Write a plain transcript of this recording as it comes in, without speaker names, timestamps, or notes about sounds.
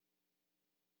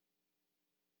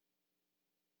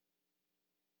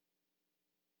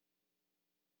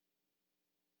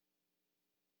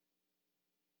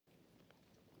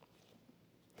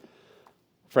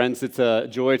Friends, it's a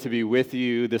joy to be with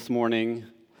you this morning.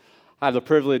 I have the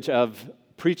privilege of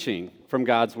preaching from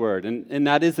God's Word, and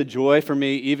that is a joy for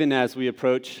me even as we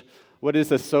approach what is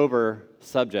a sober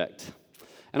subject.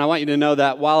 And I want you to know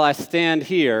that while I stand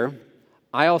here,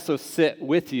 I also sit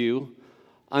with you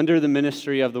under the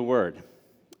ministry of the Word.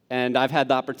 And I've had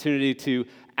the opportunity to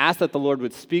ask that the Lord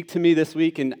would speak to me this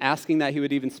week and asking that He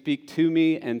would even speak to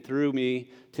me and through me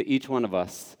to each one of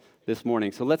us this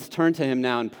morning. So let's turn to Him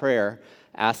now in prayer,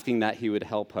 asking that He would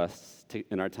help us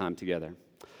in our time together.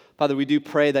 Father, we do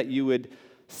pray that You would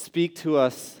speak to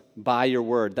us by Your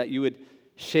Word, that You would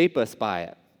shape us by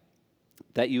it,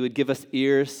 that You would give us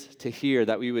ears to hear,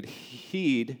 that we would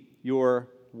heed Your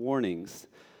warnings,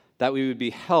 that we would be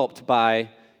helped by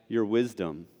Your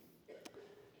wisdom.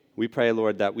 We pray,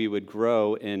 Lord, that we would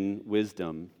grow in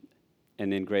wisdom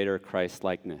and in greater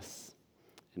Christ-likeness.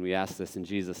 And we ask this in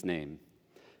Jesus' name.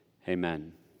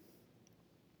 Amen.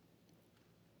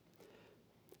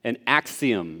 An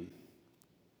axiom.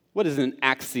 What is an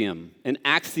axiom? An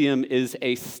axiom is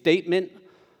a statement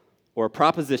or a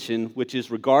proposition which is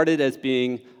regarded as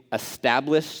being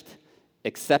established,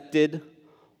 accepted,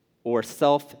 or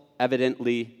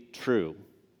self-evidently true.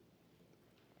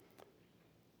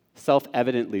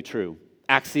 Self-evidently true.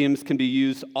 Axioms can be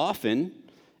used often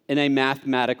in a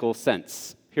mathematical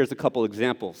sense. Here's a couple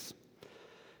examples.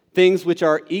 Things which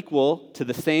are equal to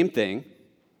the same thing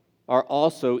are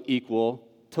also equal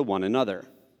to one another.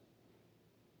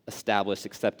 Established,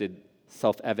 accepted,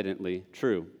 self-evidently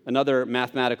true. Another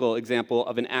mathematical example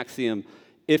of an axiom: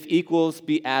 if equals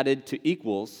be added to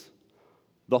equals,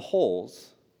 the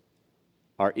wholes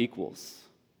are equals.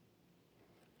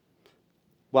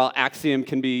 While axiom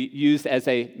can be used as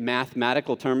a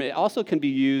mathematical term, it also can be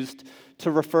used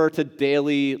to refer to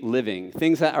daily living,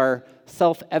 things that are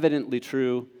self-evidently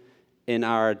true in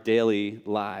our daily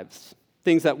lives,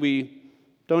 things that we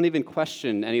don't even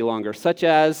question any longer, such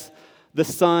as the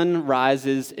sun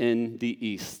rises in the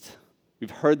east. We've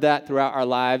heard that throughout our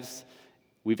lives.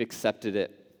 We've accepted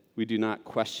it. We do not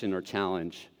question or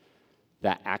challenge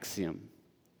that axiom.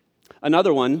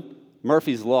 Another one,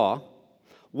 Murphy's Law.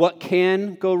 What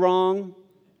can go wrong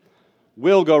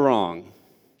will go wrong.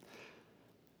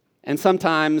 And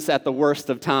sometimes at the worst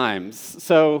of times.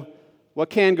 So what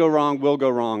can go wrong will go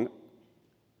wrong.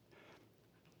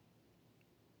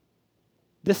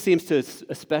 This seems to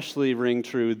especially ring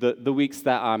true the weeks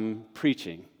that I'm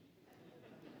preaching.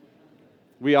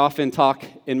 We often talk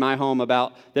in my home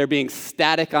about there being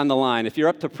static on the line. If you're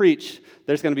up to preach,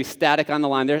 there's going to be static on the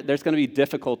line. There's going to be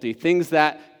difficulty. Things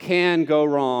that can go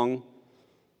wrong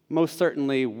most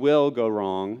certainly will go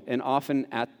wrong, and often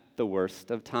at the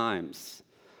worst of times.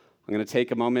 I'm going to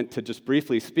take a moment to just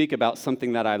briefly speak about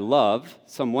something that I love,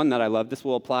 someone that I love. This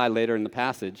will apply later in the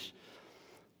passage.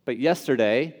 But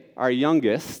yesterday, our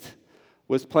youngest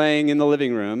was playing in the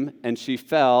living room, and she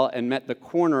fell and met the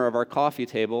corner of our coffee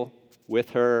table with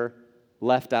her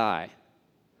left eye.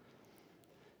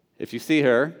 If you see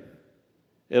her,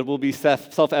 it will be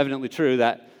self-evidently true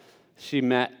that she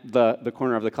met the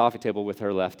corner of the coffee table with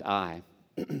her left eye.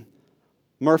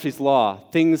 Murphy's Law,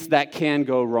 things that can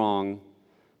go wrong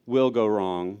will go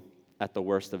wrong at the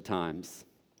worst of times.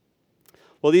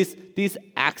 Well, these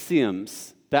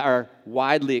axioms that are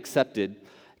widely accepted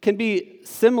can be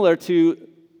similar to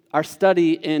our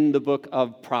study in the book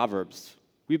of Proverbs.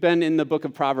 We've been in the book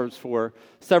of Proverbs for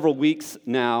several weeks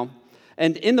now,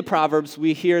 and in the Proverbs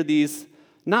we hear these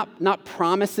not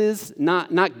promises,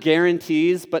 not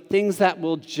guarantees, but things that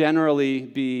will generally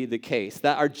be the case,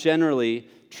 that are generally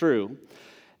true.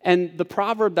 And the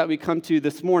proverb that we come to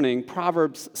this morning,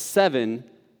 Proverbs 7,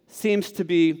 seems to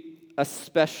be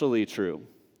especially true.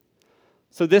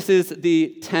 So this is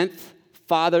the 10th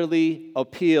fatherly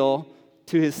appeal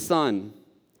to his son.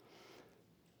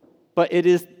 But it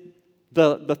is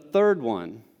the third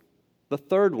one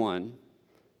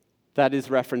that is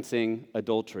referencing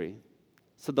adultery.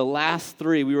 So the last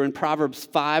three, we were in Proverbs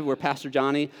 5, where Pastor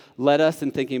Johnny led us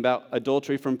in thinking about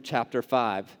adultery from chapter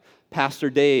 5. Pastor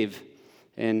Dave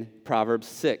in Proverbs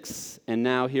 6. And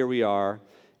now here we are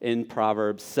in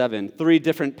Proverbs 7. 3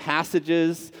 different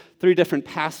passages, 3 different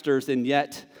pastors, and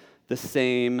yet the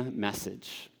same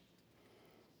message.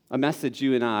 A message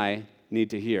you and I need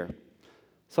to hear.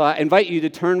 So I invite you to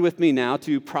turn with me now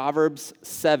to Proverbs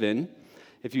 7.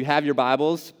 If you have your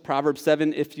Bibles, Proverbs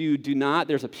 7. If you do not,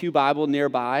 there's a pew Bible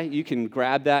nearby. You can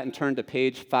grab that and turn to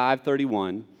page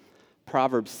 531,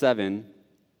 Proverbs 7.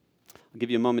 I'll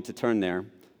give you a moment to turn there,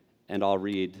 and I'll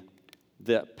read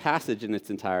the passage in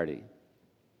its entirety.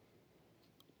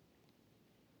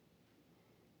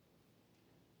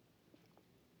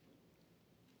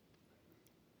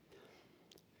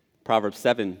 Proverbs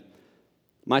 7.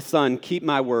 My son, keep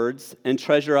my words and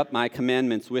treasure up my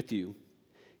commandments with you.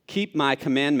 Keep my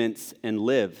commandments and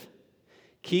live.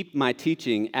 Keep my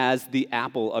teaching as the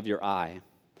apple of your eye.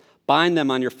 Bind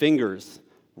them on your fingers.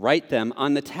 Write them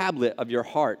on the tablet of your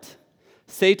heart.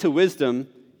 Say to wisdom,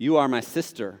 you are my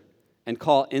sister, and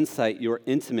call insight your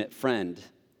intimate friend,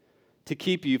 to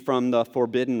keep you from the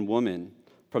forbidden woman,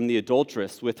 from the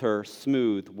adulteress with her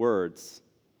smooth words.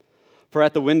 For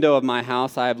at the window of my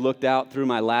house I have looked out through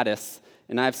my lattice,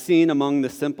 and I have seen among the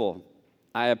simple,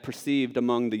 I have perceived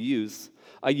among the youths,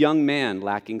 a young man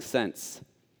lacking sense,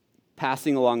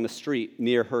 passing along the street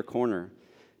near her corner,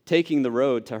 taking the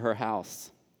road to her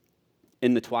house.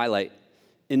 In the twilight,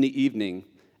 in the evening,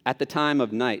 at the time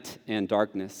of night and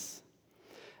darkness.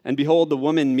 And behold, the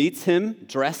woman meets him,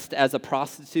 dressed as a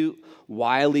prostitute,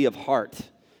 wily of heart.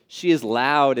 She is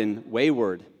loud and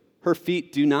wayward. Her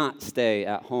feet do not stay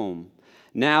at home.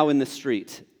 Now in the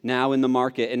street, now in the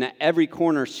market, and at every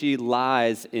corner she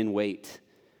lies in wait.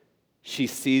 She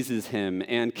seizes him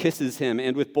and kisses him,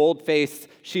 and with bold face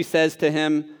she says to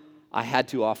him, I had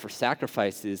to offer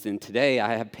sacrifices, and today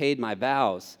I have paid my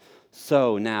vows.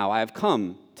 So now I have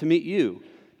come to meet you,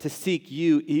 to seek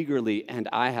you eagerly, and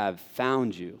I have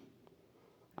found you.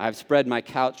 I have spread my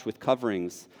couch with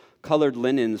coverings, colored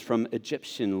linens from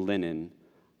Egyptian linen.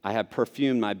 I have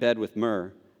perfumed my bed with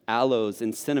myrrh, aloes,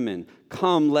 and cinnamon.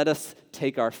 Come, let us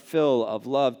take our fill of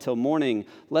love till morning.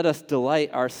 Let us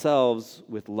delight ourselves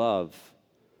with love.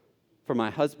 For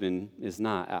my husband is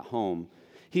not at home.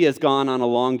 He has gone on a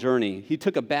long journey. He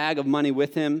took a bag of money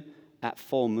with him. At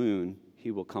full moon,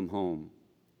 he will come home.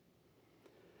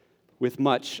 With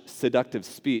much seductive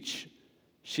speech,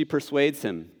 she persuades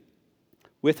him.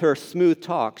 With her smooth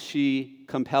talk, she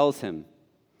compels him.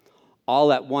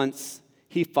 All at once,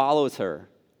 he follows her,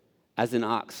 as an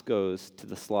ox goes to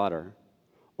the slaughter,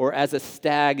 or as a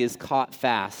stag is caught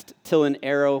fast, till an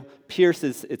arrow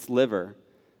pierces its liver.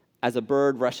 As a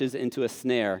bird rushes into a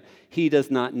snare, he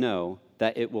does not know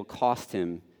that it will cost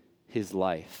him his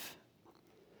life.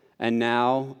 And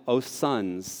now, O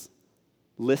sons,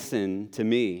 listen to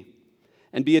me,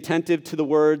 and be attentive to the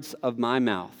words of my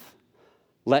mouth.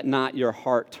 Let not your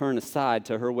heart turn aside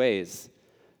to her ways.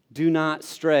 Do not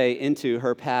stray into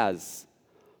her paths.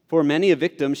 For many a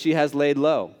victim she has laid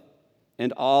low,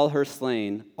 and all her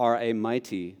slain are a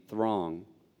mighty throng.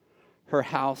 Her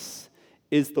house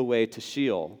is the way to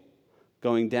Sheol,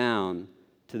 going down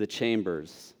to the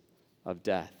chambers of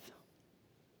death.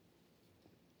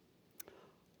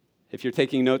 If you're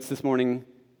taking notes this morning,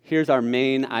 here's our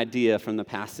main idea from the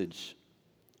passage.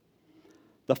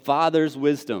 The Father's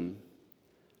wisdom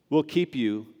will keep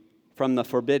you from the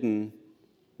forbidden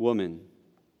woman.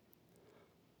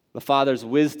 The Father's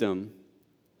wisdom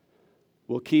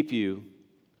will keep you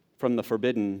from the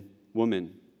forbidden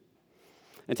woman.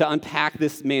 And to unpack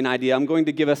this main idea, I'm going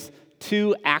to give us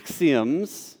 2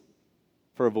 axioms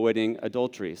for avoiding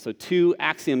adultery. So 2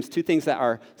 axioms, 2 things that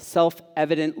are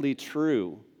self-evidently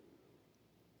true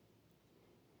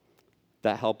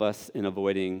that help us in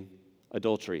avoiding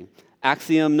adultery.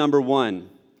 Axiom number 1,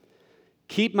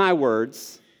 keep my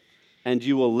words and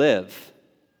you will live.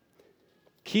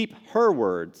 Keep her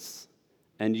words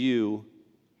and you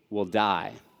will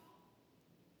die. I'm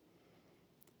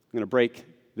going to break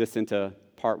this into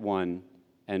part 1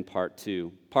 and part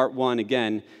 2. Part 1,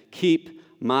 again, keep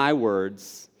my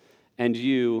words and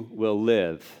you will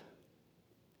live.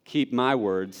 Keep my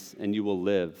words and you will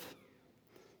live.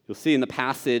 You'll see in the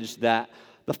passage that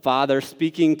the Father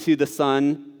speaking to the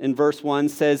Son in verse 1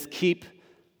 says, keep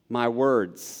my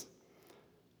words.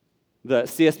 The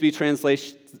CSB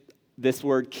translates this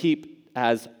word keep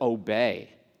as obey.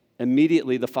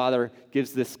 Immediately the Father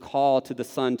gives this call to the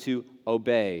Son to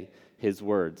obey his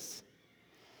words.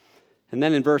 And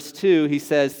then in verse 2, he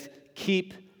says,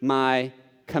 keep my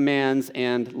commands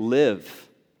and live.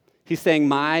 He's saying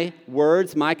my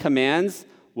words, my commands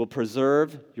will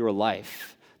preserve your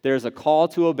life. There's a call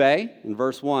to obey in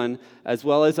verse 1, as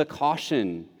well as a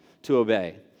caution to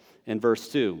obey in verse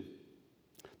 2.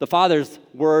 The Father's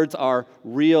words are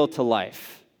real to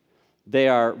life. They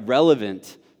are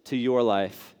relevant to your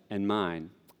life and mine.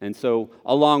 And so,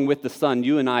 along with the Son,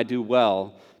 you and I do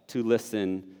well to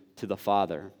listen to the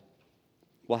Father.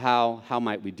 Well, how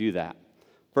might we do that?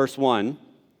 Verse 1,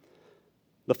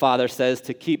 the Father says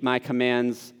to keep my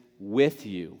commands with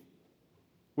you.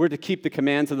 We're to keep the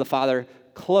commands of the Father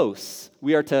close.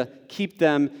 We are to keep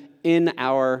them in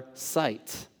our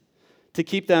sight, to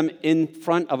keep them in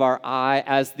front of our eye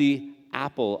as the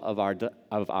apple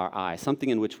of our eye, something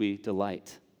in which we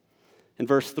delight. In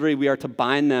verse 3, we are to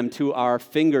bind them to our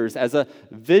fingers as a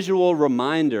visual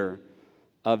reminder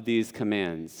of these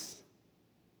commands.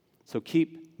 So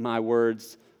keep my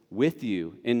words with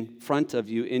you, in front of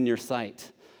you, in your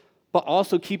sight. But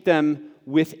also keep them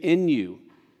within you.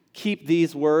 Keep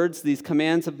these words, these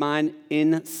commands of mine,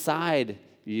 inside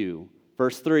you.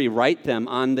 Verse 3, write them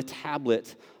on the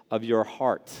tablet of your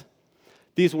heart.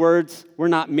 These words were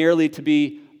not merely to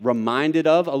be reminded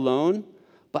of alone,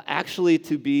 but actually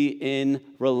to be in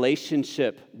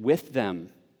relationship with them.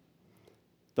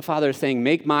 The Father is saying,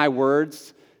 make my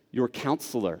words your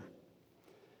counselor.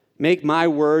 Make my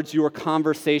words your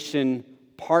conversation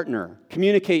partner.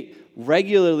 Communicate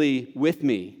regularly with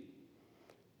me.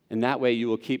 And that way you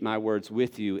will keep my words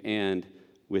with you and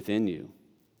within you.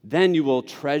 Then you will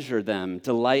treasure them,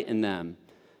 delight in them.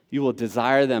 You will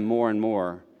desire them more and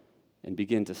more and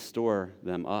begin to store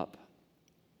them up.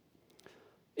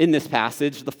 In this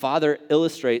passage, the Father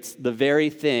illustrates the very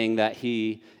thing that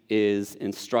he is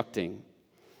instructing.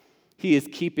 He is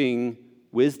keeping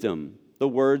wisdom, the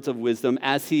words of wisdom,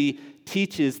 as he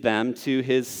teaches them to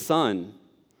his Son.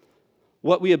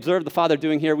 What we observe the Father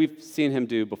doing here, we've seen him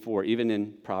do before, even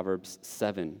in Proverbs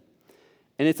 7.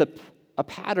 And it's a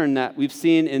pattern that we've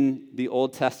seen in the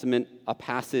Old Testament, a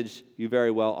passage you very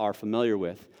well are familiar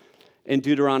with. In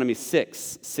Deuteronomy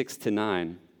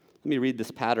 6:6-9. Let me read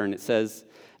this pattern. It says,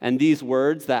 "And these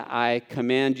words that I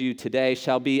command you today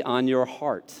shall be on your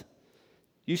heart.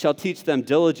 You shall teach them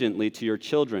diligently to your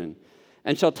children,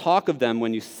 and shall talk of them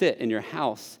when you sit in your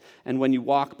house, and when you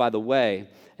walk by the way,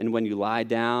 and when you lie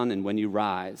down, and when you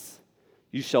rise.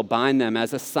 You shall bind them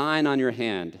as a sign on your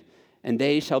hand, and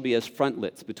they shall be as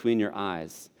frontlets between your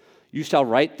eyes. You shall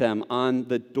write them on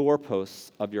the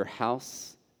doorposts of your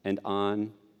house and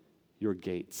on your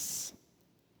gates."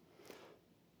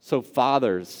 So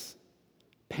fathers,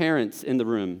 parents in the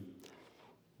room,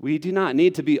 we do not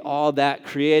need to be all that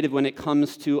creative when it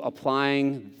comes to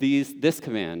applying this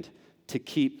command to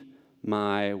keep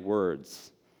my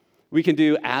words. We can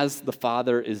do as the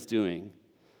Father is doing.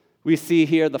 We see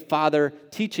here the Father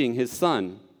teaching his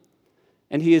Son,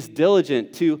 and he is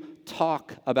diligent to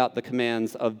talk about the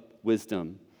commands of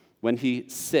wisdom when he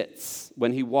sits,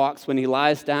 when he walks, when he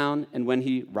lies down, and when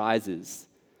he rises.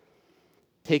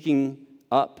 Taking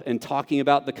up and talking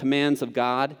about the commands of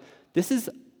God, this is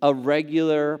a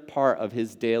regular part of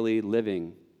his daily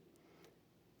living,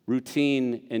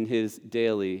 routine in his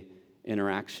daily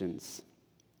interactions.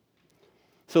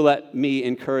 So let me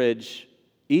encourage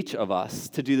each of us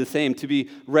to do the same, to be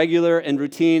regular and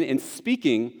routine in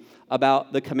speaking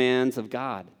about the commands of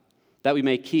God, that we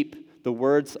may keep the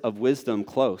words of wisdom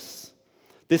close.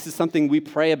 This is something we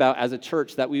pray about as a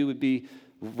church, that we would be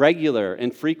regular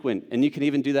and frequent, and you can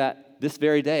even do that this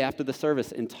very day after the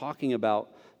service in talking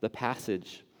about the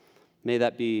passage. May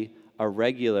that be a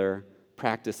regular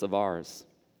practice of ours.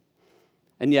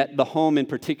 And yet the home in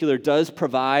particular does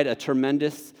provide a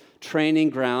tremendous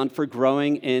training ground for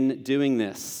growing in doing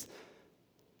this.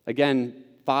 Again,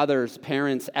 fathers,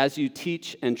 parents, as you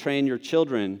teach and train your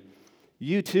children,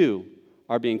 you too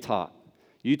are being taught.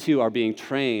 You too are being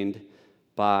trained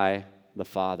by the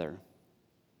Father.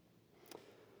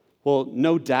 Well,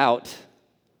 no doubt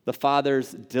the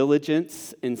Father's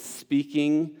diligence in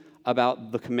speaking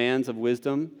about the commands of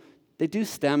wisdom, they do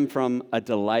stem from a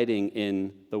delighting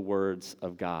in the words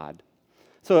of God.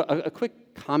 So a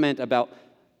quick comment about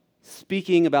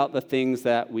speaking about the things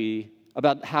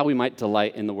about how we might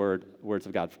delight in the words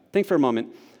of God. Think for a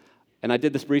moment, and I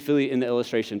did this briefly in the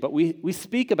illustration, but we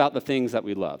speak about the things that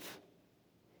we love.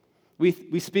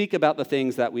 We speak about the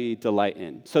things that we delight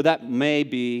in. So that may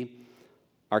be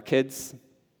our kids.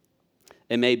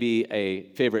 It may be a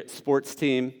favorite sports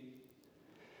team.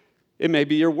 It may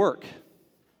be your work.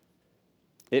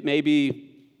 It may be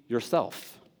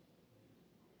yourself.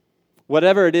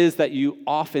 Whatever it is that you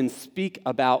often speak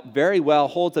about very well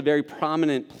holds a very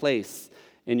prominent place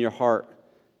in your heart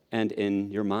and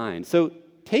in your mind. So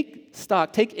take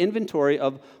stock, take inventory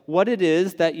of what it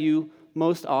is that you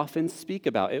most often speak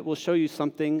about. It will show you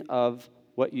something of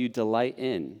what you delight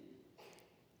in.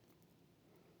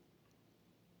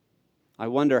 I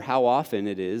wonder how often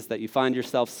it is that you find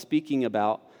yourself speaking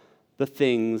about the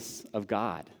things of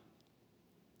God.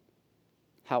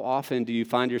 How often do you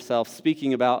find yourself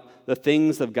speaking about the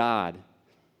things of God?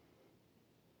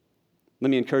 Let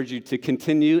me encourage you to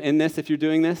continue in this if you're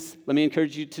doing this. Let me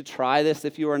encourage you to try this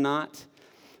if you are not.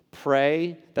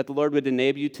 Pray that the Lord would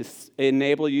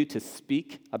enable you to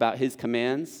speak about his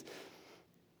commands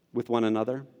with one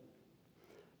another.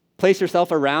 Place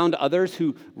yourself around others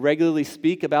who regularly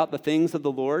speak about the things of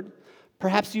the Lord.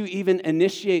 Perhaps you even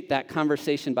initiate that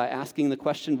conversation by asking the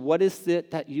question, what is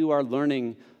it that you are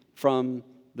learning from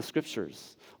the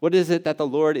Scriptures? What is it that the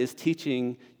Lord is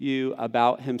teaching you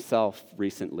about himself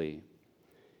recently?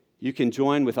 You can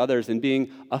join with others in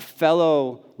being a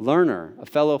fellow learner, a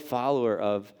fellow follower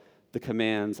of the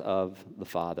commands of the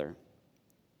Father.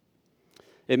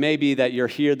 It may be that you're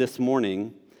here this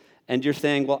morning and you're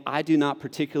saying, well, I do not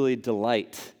particularly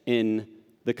delight in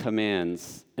the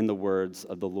commands and the words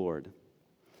of the Lord.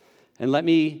 And let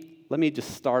me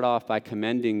just start off by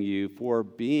commending you for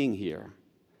being here.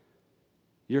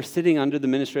 You're sitting under the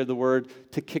ministry of the Word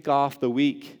to kick off the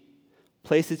week.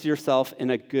 Places yourself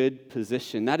in a good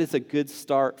position. That is a good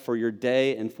start for your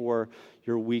day and for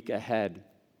your week ahead.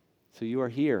 So you are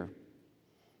here.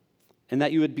 And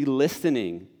that you would be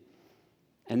listening,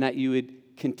 and that you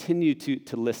would continue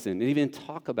to listen and even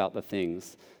talk about the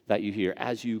things that you hear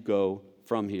as you go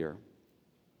from here.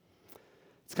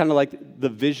 It's kind of like the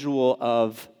visual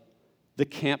of the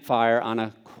campfire on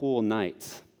a cool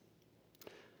night.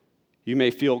 You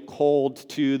may feel cold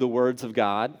to the words of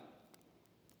God.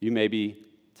 You may be,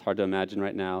 it's hard to imagine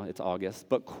right now, it's August,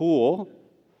 but cool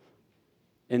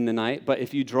in the night. But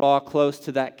if you draw close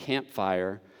to that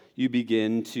campfire, you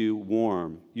begin to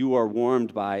warm. You are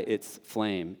warmed by its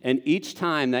flame. And each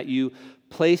time that you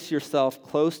place yourself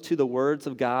close to the words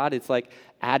of God, it's like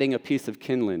adding a piece of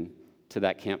kindling to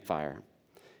that campfire.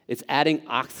 It's adding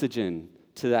oxygen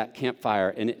to that campfire,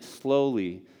 and it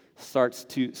slowly starts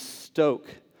to stoke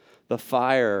the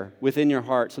fire within your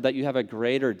heart so that you have a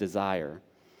greater desire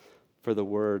for the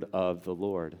word of the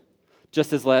Lord.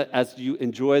 Just as you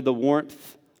enjoy the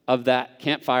warmth of that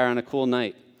campfire on a cool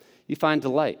night, you find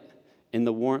delight in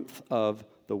the warmth of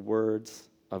the words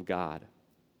of God.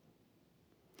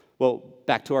 Well,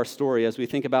 back to our story, as we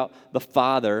think about the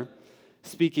Father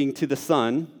speaking to the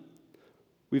Son,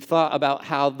 we've thought about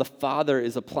how the Father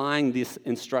is applying this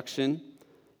instruction.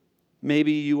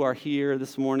 Maybe you are here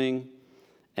this morning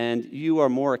and you are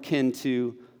more akin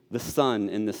to the Son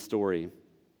in this story.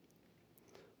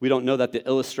 We don't know that the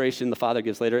illustration the Father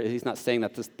gives later, he's not saying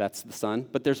that that's the Son,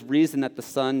 but there's reason that the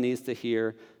Son needs to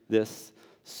hear this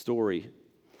story.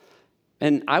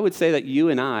 And I would say that you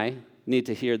and I need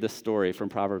to hear this story from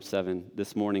Proverbs 7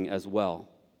 this morning as well.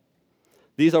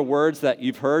 These are words that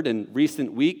you've heard in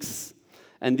recent weeks,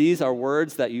 and these are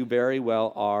words that you very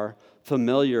well are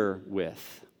familiar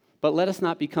with. But let us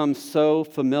not become so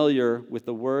familiar with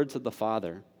the words of the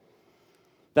Father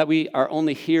that we are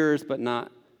only hearers but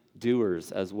not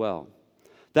doers as well.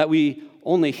 That we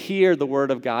only hear the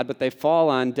word of God, but they fall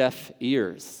on deaf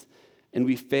ears, and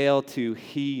we fail to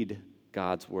heed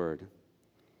God's word.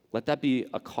 Let that be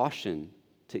a caution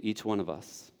to each one of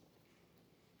us.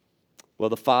 Well,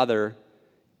 the Father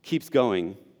keeps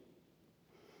going,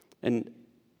 and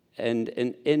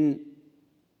in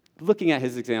looking at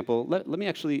his example, let me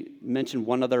actually mention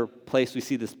one other place we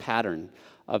see this pattern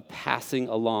of passing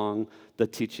along the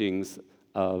teachings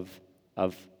of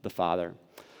the Father.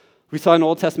 We saw an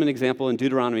Old Testament example in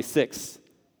Deuteronomy 6.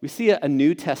 We see a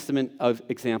New Testament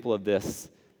example of this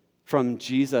from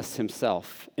Jesus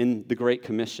himself in the Great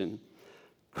Commission.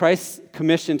 Christ's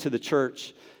commission to the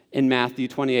church in Matthew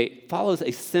 28 follows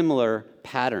a similar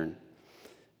pattern.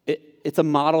 It's a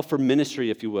model for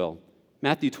ministry, if you will.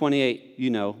 Matthew 28,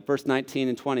 verse 19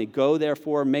 and 20. Go,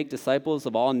 therefore, make disciples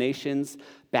of all nations,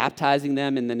 baptizing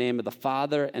them in the name of the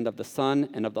Father and of the Son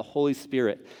and of the Holy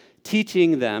Spirit,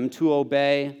 teaching them to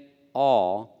obey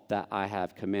all that I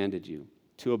have commanded you.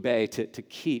 To obey, to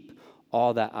keep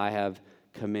all that I have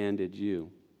commanded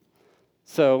you.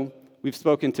 So we've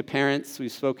spoken to parents,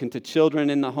 we've spoken to children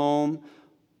in the home,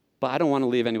 but I don't want to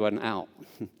leave anyone out.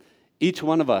 Each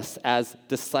one of us, as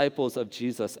disciples of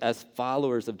Jesus, as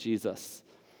followers of Jesus,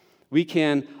 we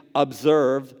can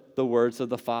observe the words of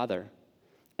the Father,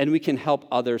 and we can help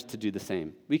others to do the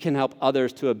same. We can help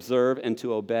others to observe and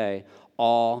to obey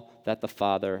all that the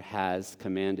Father has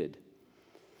commanded.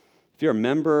 If you're a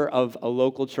member of a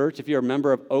local church, if you're a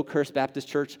member of Oakhurst Baptist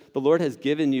Church, the Lord has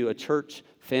given you a church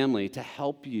family to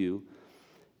help you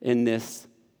in this,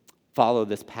 follow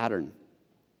this pattern.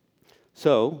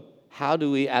 So, how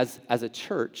do we, as a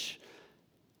church,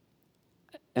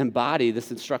 embody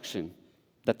this instruction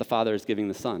that the Father is giving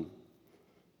the Son?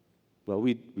 Well,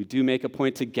 we do make a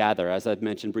point to gather, as I've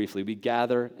mentioned briefly. We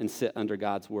gather and sit under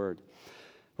God's Word.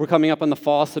 We're coming up on the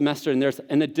fall semester, and there's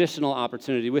an additional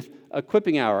opportunity with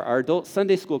Equipping Hour, our adult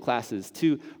Sunday school classes,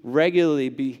 to regularly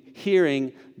be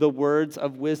hearing the words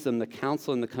of wisdom, the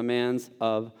counsel and the commands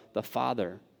of the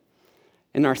Father.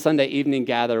 In our Sunday evening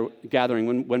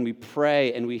gathering, when we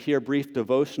pray and we hear brief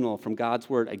devotional from God's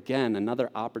Word, again, another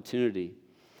opportunity.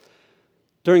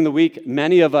 During the week,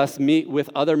 many of us meet with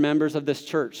other members of this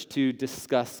church to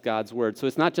discuss God's Word. So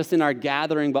it's not just in our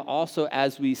gathering, but also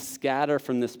as we scatter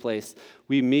from this place,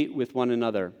 we meet with one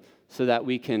another so that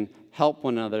we can help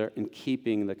one another in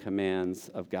keeping the commands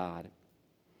of God.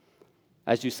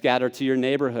 As you scatter to your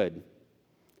neighborhood,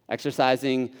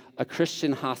 exercising a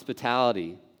Christian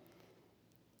hospitality,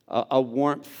 a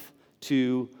warmth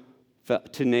to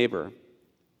neighbor,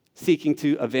 seeking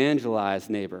to evangelize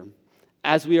neighbor.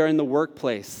 As we are in the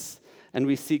workplace and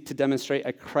we seek to demonstrate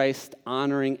a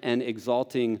Christ-honoring and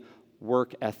exalting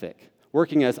work ethic,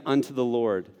 working as unto the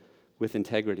Lord with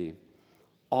integrity.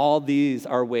 All these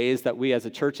are ways that we as a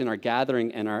church in our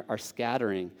gathering and our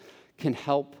scattering can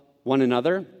help one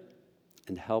another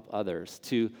and help others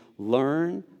to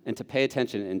learn and to pay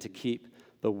attention and to keep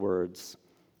the words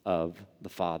of the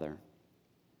Father.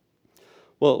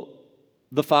 Well,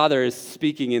 the Father is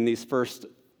speaking in these first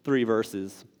 3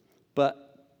 verses,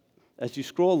 but as you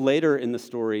scroll later in the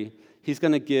story, he's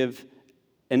going to give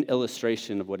an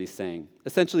illustration of what he's saying.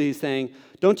 Essentially, he's saying,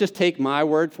 don't just take my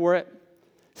word for it,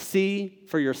 see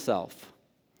for yourself.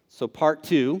 So part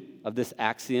 2 of this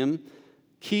axiom,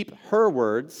 keep her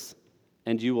words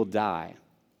and you will die.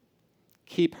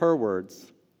 Keep her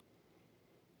words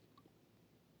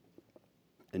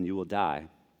and you will die.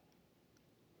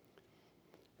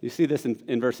 You see this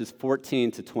in verses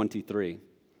 14 to 23.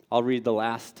 I'll read the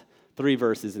last 3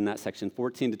 verses in that section,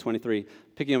 14 to 23,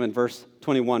 picking up in verse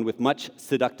 21. With much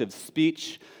seductive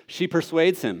speech, she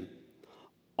persuades him.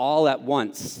 All at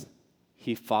once,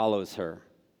 he follows her.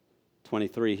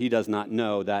 23, he does not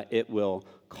know that it will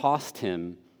cost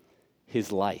him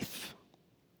his life.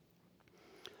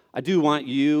 I do want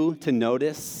you to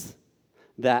notice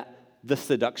that the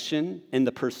seduction and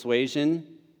the persuasion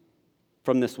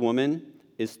from this woman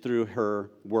is through her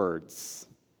words.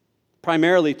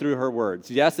 Primarily through her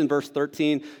words. Yes, in verse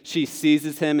 13, she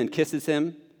seizes him and kisses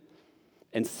him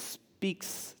and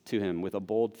speaks to him with a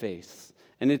bold face.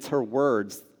 And it's her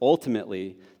words,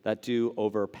 ultimately, that do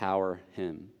overpower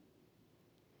him.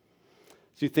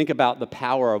 So you think about the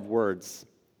power of words.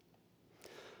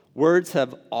 Words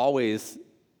have always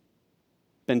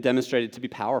been demonstrated to be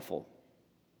powerful.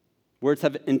 Words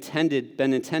have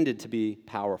been intended to be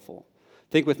powerful.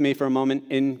 Think with me for a moment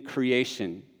in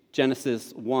creation.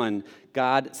 Genesis 1,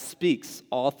 God speaks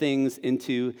all things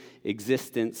into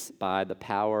existence by the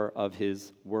power of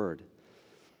his word.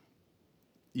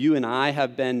 You and I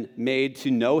have been made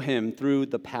to know him through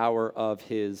the power of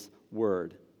his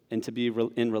word and to be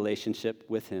in relationship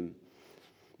with him.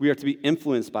 We are to be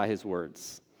influenced by his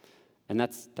words, and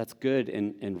that's good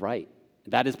and right.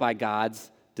 That is by God's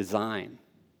design.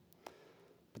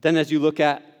 But then as you look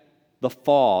at the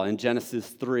fall in Genesis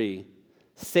 3,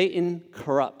 Satan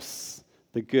corrupts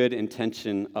the good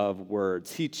intention of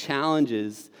words. He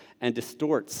challenges and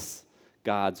distorts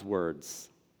God's words.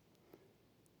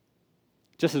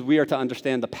 Just as we are to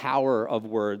understand the power of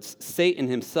words, Satan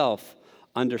himself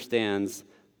understands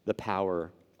the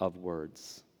power of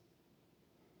words.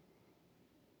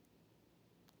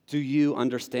 Do you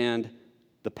understand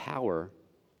the power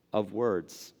of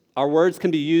words? Our words can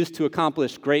be used to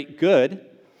accomplish great good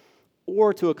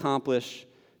or to accomplish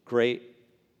great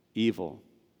evil.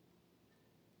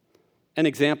 An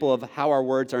example of how our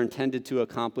words are intended to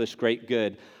accomplish great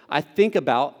good. I think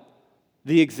about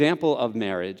the example of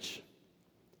marriage.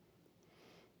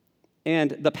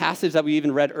 And the passage that we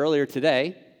even read earlier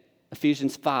today,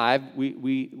 Ephesians 5,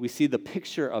 we see the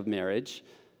picture of marriage.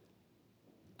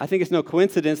 I think it's no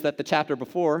coincidence that the chapter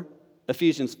before,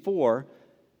 Ephesians 4,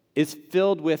 is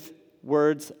filled with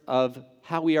words of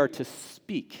how we are to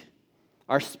speak.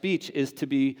 Our speech is to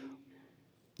be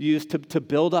used to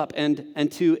build up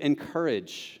and to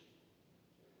encourage.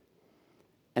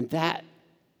 And that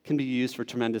can be used for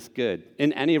tremendous good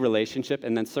in any relationship,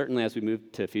 and then certainly as we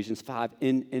move to Ephesians 5,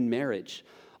 in marriage.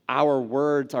 Our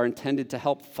words are intended to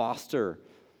help foster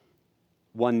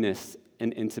oneness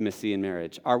and intimacy in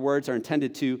marriage. Our words are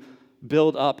intended to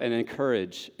build up and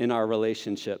encourage in our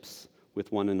relationships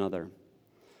with one another.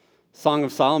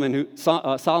 Solomon,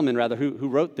 who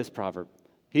wrote this proverb,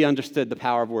 he understood the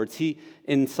power of words.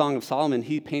 In Song of Solomon,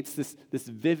 he paints this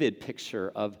vivid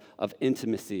picture of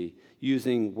intimacy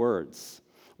using words.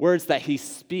 Words that he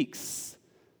speaks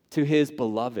to his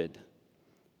beloved.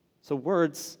 So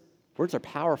words are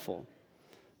powerful.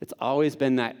 It's always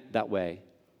been that way.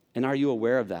 And are you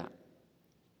aware of that?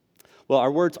 Well,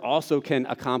 our words also can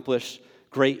accomplish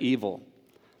great evil.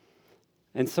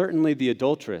 And certainly the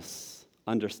adulteress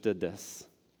understood this.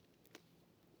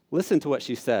 Listen to what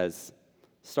she says,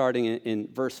 starting in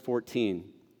verse 14.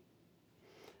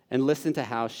 And listen to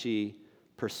how she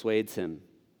persuades him.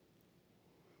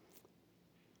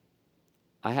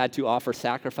 I had to offer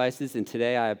sacrifices, and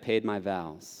today I have paid my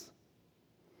vows.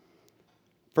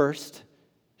 First,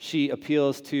 she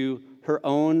appeals to her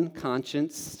own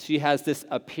conscience. She has this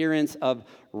appearance of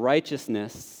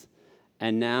righteousness,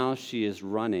 and now she is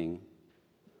running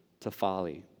to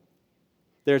folly.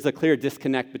 There's a clear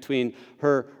disconnect between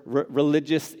her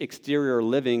religious exterior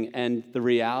living and the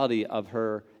reality of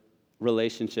her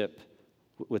relationship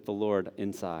with the Lord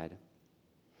inside.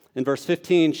 In verse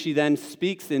 15, she then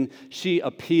speaks and she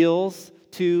appeals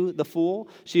to the fool.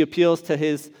 She appeals to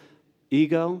his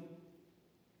ego.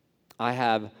 I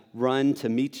have run to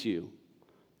meet you.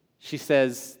 She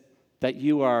says that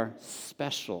you are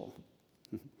special.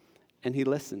 And he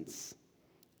listens.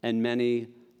 And many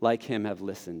like him have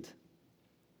listened.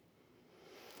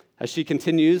 As she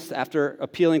continues, after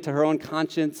appealing to her own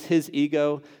conscience, his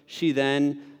ego, she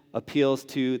then appeals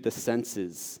to the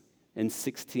senses in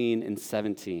 16 and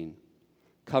 17,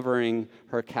 covering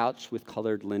her couch with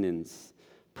colored linens,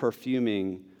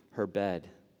 perfuming her bed.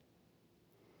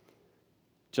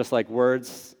 Just like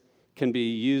words can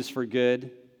be used for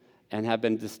good and have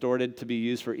been distorted to be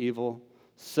used for evil,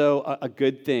 so a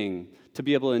good thing to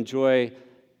be able to enjoy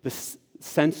the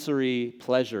sensory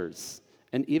pleasures,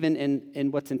 and even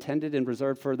in what's intended and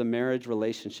reserved for the marriage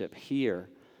relationship here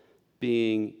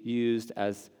being used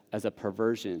as a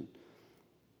perversion.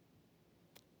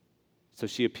 So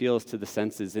she appeals to the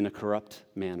senses in a corrupt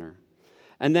manner.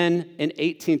 And then in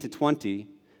 18 to 20,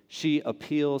 she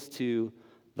appeals to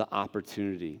the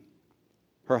opportunity.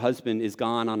 Her husband is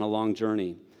gone on a long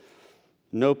journey.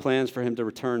 No plans for him to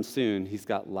return soon. He's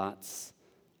got lots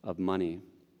of money.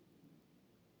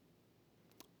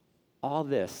 All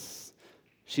this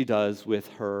she does with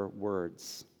her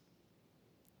words.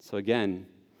 So again,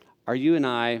 are you and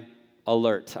I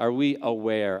alert? Are we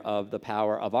aware of the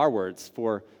power of our words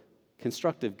for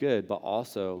constructive good, but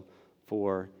also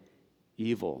for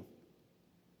evil?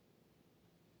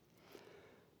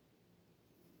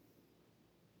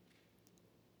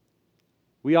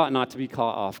 We ought not to be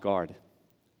caught off guard.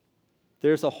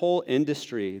 There's a whole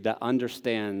industry that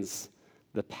understands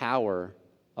the power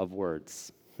of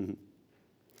words.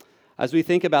 As we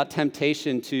think about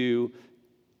temptation to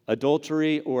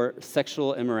adultery or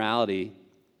sexual immorality,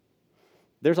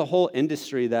 there's a whole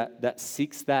industry that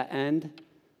seeks that end,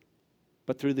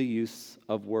 but through the use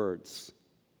of words.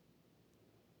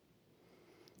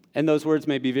 And those words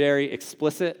may be very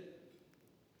explicit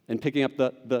in picking up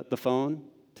the phone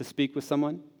to speak with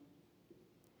someone.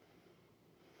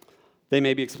 They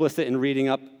may be explicit in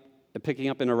picking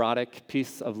up an erotic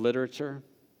piece of literature.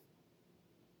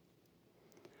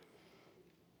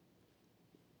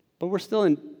 But we're still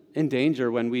in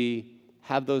danger when we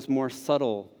have those more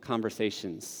subtle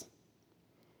conversations.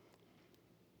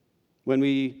 When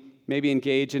we maybe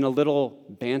engage in a little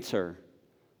banter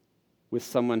with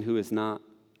someone who is not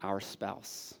our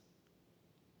spouse.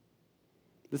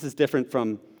 This is different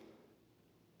from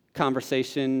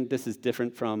conversation. This is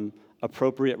different from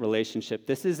appropriate relationship.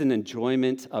 This is an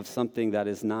enjoyment of something that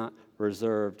is not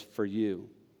reserved for you.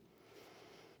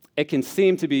 It can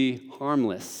seem to be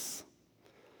harmless,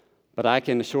 but I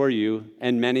can assure you,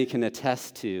 and many can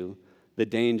attest to, the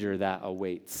danger that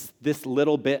awaits. This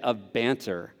little bit of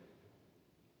banter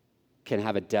can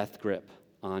have a death grip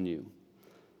on you.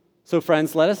 So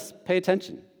friends, let us pay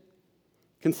attention.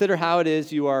 Consider how it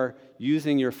is you are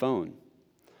using your phone.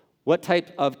 What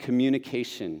type of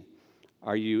communication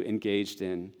are you engaged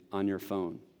in on your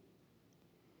phone?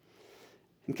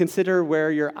 And consider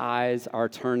where your eyes are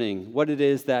turning, what it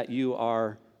is that you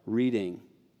are reading.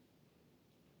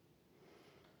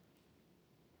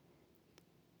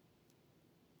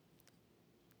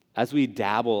 As we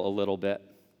dabble a little bit,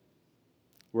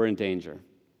 we're in danger.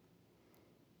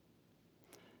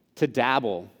 To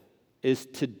dabble is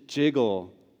to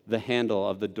jiggle the handle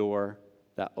of the door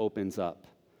that opens up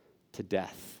to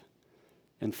death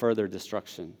and further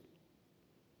destruction.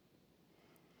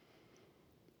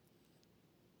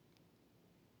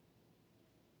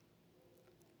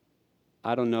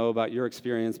 I don't know about your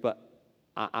experience, but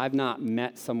I've not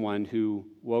met someone who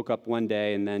woke up one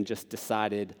day and then just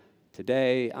decided,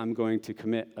 today I'm going to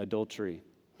commit adultery.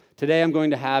 Today I'm going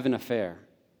to have an affair.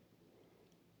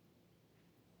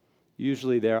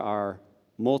 Usually there are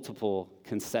multiple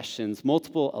concessions,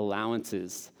 multiple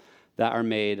allowances that are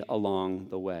made along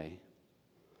the way.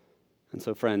 And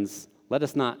so, friends, let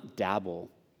us not dabble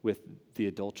with the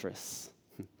adulteress.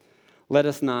 Let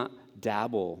us not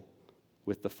dabble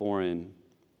with the foreign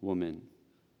woman.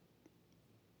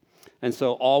 And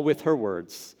so, all with her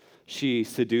words, she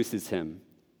seduces him.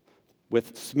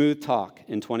 With smooth talk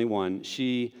in 21,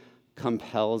 she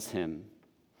compels him.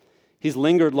 He's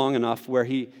lingered long enough where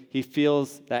he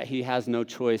feels that he has no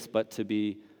choice but to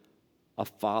be a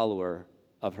follower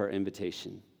of her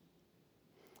invitation.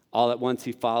 All at once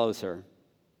he follows her,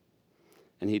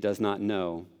 and he does not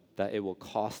know that it will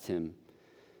cost him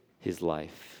his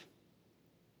life.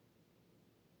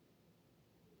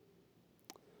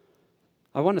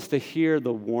 I want us to hear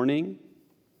the warning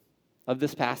of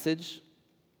this passage,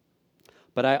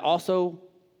 but I also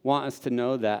want us to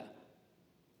know that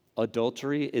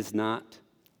adultery is not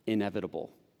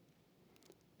inevitable.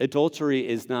 Adultery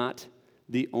is not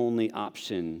the only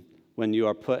option when you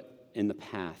are put in the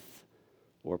path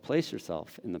or place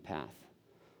yourself in the path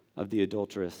of the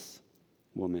adulterous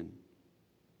woman.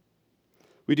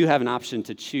 We do have an option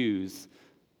to choose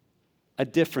a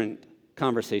different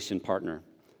conversation partner,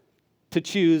 to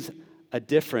choose a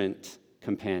different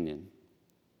companion.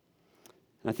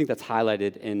 And I think that's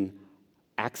highlighted in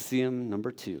axiom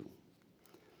number 2.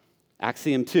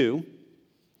 Axiom 2,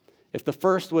 if the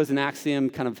first was an axiom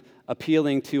kind of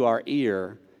appealing to our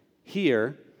ear,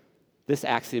 here, this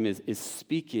axiom is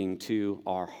speaking to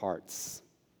our hearts.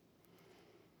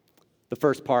 The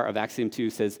first part of axiom 2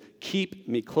 says, keep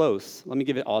me close. Let me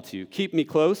give it all to you. Keep me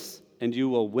close, and you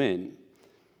will win.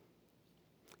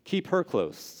 Keep her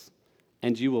close,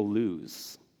 and you will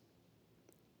lose.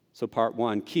 So part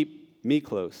 1, keep me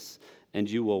close, and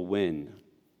you will win.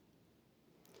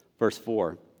 Verse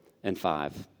 4 and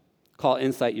 5, call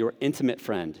insight your intimate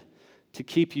friend to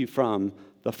keep you from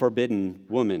the forbidden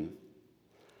woman.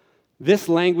 This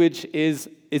language is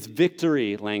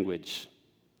victory language,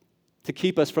 to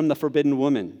keep us from the forbidden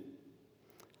woman.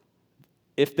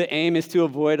 If the aim is to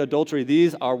avoid adultery,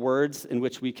 these are words in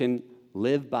which we can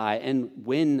live by and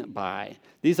win by.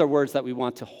 These are words that we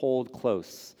want to hold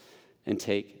close and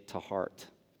take to heart.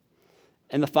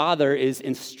 And the Father is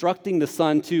instructing the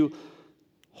Son to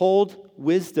hold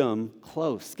wisdom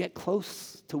close. Get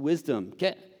close to wisdom.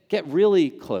 Get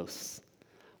really close.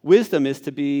 Wisdom is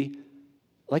to be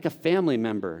like a family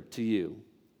member to you.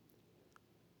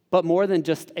 But more than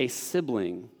just a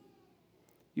sibling,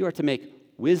 you are to make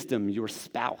wisdom your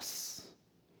spouse.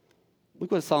 Look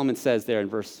what Solomon says there in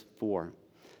verse 4.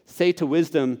 Say to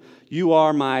wisdom, you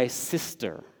are my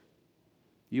sister.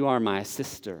 You are my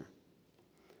sister.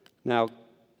 Now,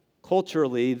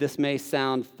 culturally, this may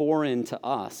sound foreign to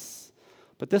us,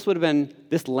 but this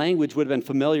language would have been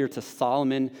familiar to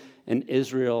Solomon and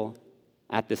Israel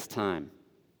at this time.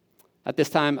 At this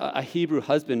time, a Hebrew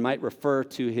husband might refer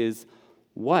to his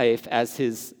wife as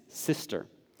his sister.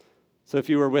 So if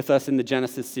you were with us in the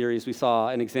Genesis series, we saw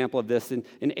an example of this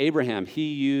in Abraham.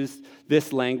 He used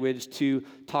this language to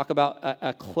talk about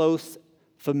a close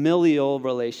familial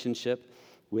relationship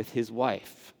with his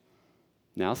wife.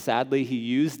 Now, sadly, he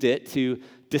used it to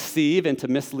deceive and to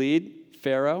mislead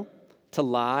Pharaoh, to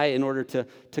lie in order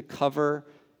to cover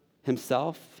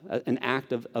himself, an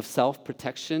act of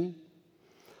self-protection.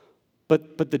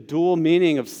 But the dual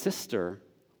meaning of sister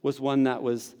was one that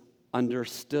was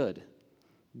understood.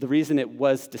 The reason it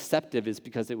was deceptive is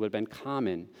because it would have been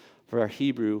common for a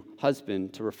Hebrew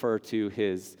husband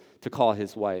to call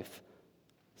his wife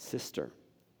sister.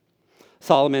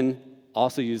 Solomon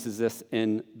also uses this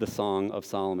in the Song of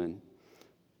Solomon.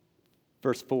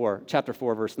 Chapter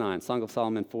 4, verse 9, Song of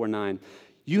Solomon 4:9.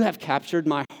 You have captured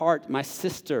my heart, my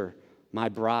sister, my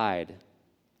bride.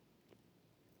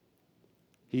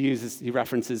 He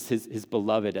references his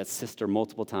beloved as sister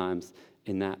multiple times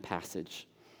in that passage.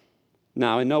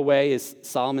 Now, in no way is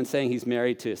Solomon saying he's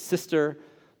married to his sister,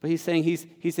 but he's saying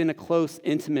he's in a close,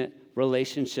 intimate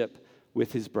relationship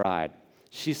with his bride.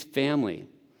 She's family,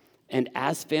 and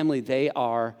as family, they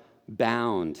are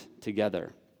bound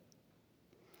together.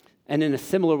 And in a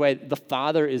similar way, the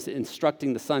Father is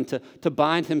instructing the Son to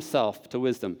bind himself to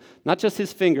wisdom. Not just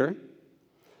his finger,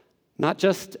 not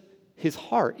just his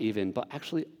heart even, but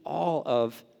actually all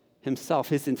of himself.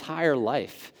 His entire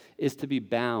life is to be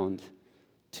bound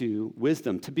to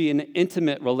wisdom, to be in an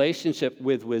intimate relationship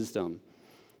with wisdom.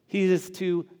 He is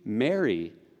to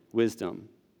marry wisdom.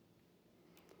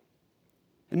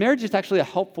 And marriage is actually a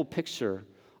helpful picture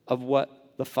of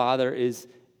what the Father is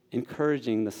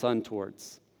encouraging the Son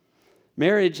towards.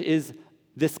 Marriage is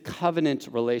this covenant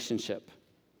relationship,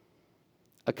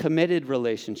 a committed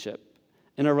relationship,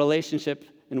 and a relationship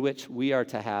in which we are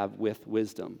to have with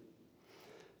wisdom.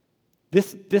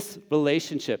 This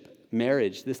relationship,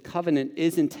 marriage, this covenant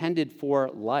is intended for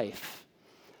life.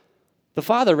 The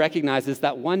Father recognizes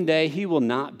that one day he will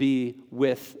not be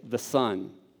with the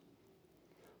Son.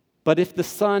 But if the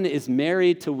Son is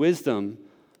married to wisdom,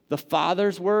 the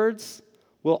Father's words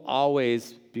will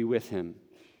always be with him.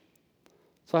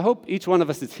 So I hope each one of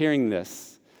us is hearing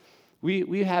this.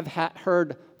 We have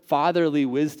heard fatherly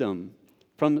wisdom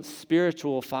from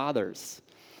spiritual fathers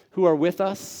who are with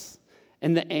us,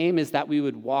 and the aim is that we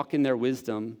would walk in their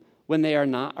wisdom when they are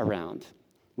not around,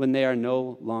 when they are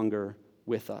no longer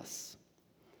with us.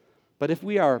 But if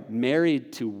we are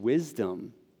married to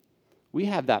wisdom, we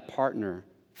have that partner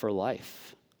for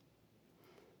life.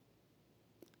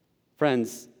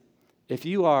 Friends, if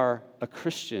you are a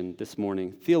Christian this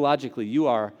morning, theologically, you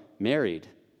are married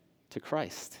to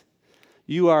Christ.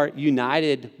 You are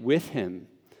united with him.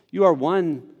 You are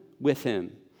one with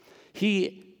him.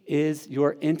 He is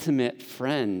your intimate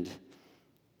friend.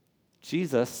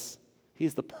 Jesus,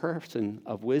 he's the person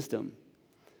of wisdom.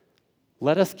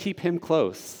 Let us keep him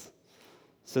close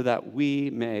so that we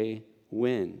may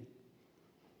win.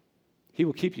 He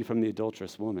will keep you from the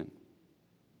adulterous woman.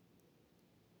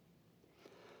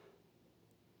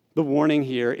 The warning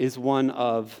here is one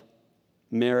of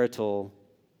marital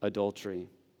adultery.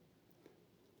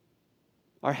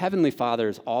 Our Heavenly Father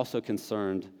is also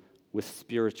concerned with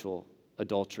spiritual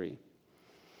adultery.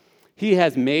 He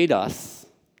has made us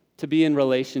to be in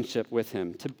relationship with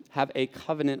him, to have a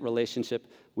covenant relationship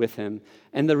with him.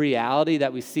 And the reality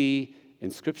that we see in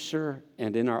Scripture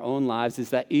and in our own lives is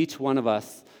that each one of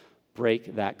us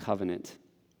break that covenant.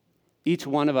 Each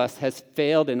one of us has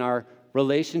failed in our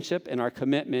relationship and our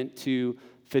commitment to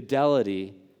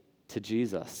fidelity to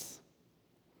Jesus.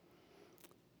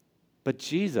 But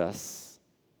Jesus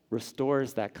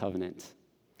restores that covenant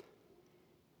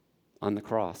on the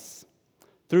cross.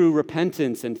 Through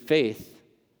repentance and faith,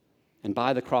 and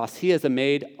by the cross, he has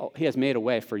made a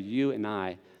way for you and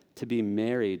I to be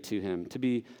married to him, to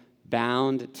be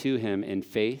bound to him in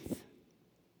faith,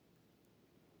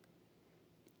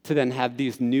 to then have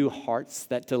these new hearts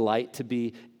that delight to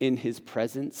be in his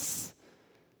presence,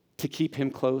 to keep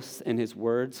him close and his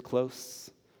words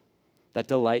close, that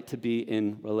delight to be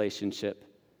in relationship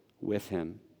with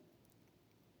him.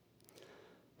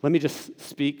 Let me just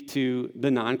speak to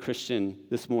the non-Christian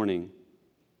this morning.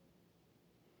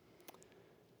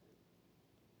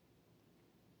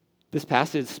 This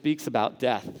passage speaks about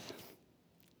death.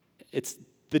 It's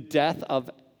the death of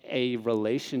a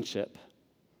relationship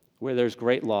where there's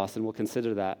great loss, and we'll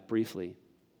consider that briefly.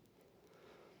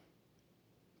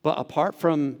 But apart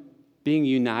from being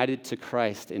united to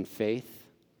Christ in faith,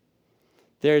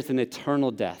 there's an eternal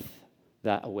death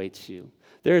that awaits you.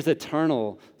 There's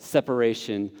eternal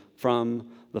separation from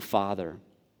the Father.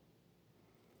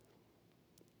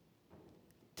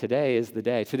 Today is the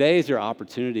day. Today is your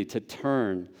opportunity to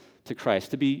turn to Christ,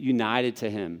 to be united to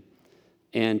him,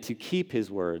 and to keep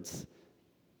his words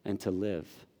and to live.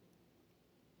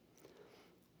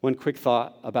 One quick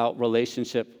thought about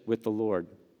relationship with the Lord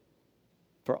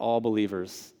for all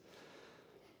believers.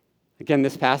 Again,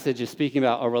 this passage is speaking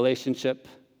about a relationship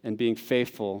and being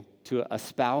faithful to a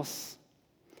spouse.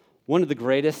 One of the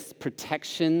greatest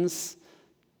protections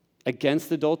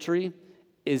against adultery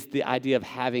is the idea of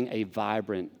having a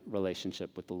vibrant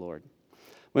relationship with the Lord.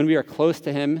 When we are close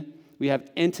to him, we have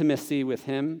intimacy with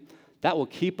him. That will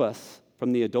keep us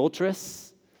from the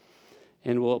adulteress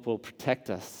and will protect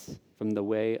us from the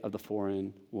way of the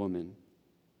foreign woman.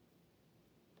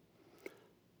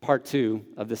 Part 2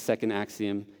 of the second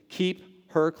axiom, keep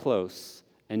her close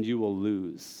and you will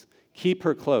lose. Keep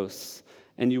her close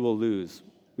and you will lose.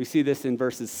 We see this in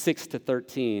verses 6 to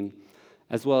 13,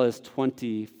 as well as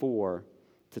 24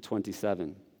 to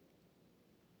 27.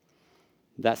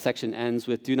 That section ends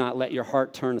with, do not let your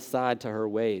heart turn aside to her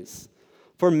ways.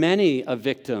 For many a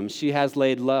victim she has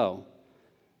laid low.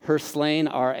 Her slain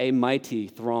are a mighty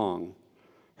throng.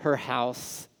 Her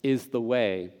house is the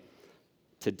way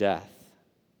to death.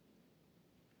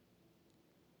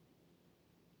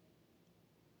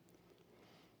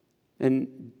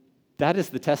 And that is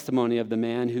the testimony of the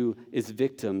man who is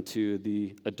victim to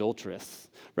the adulteress.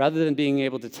 Rather than being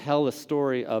able to tell a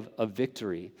story of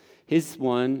victory, his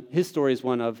story is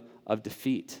one of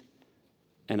defeat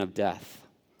and of death.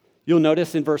 You'll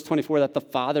notice in verse 24 that the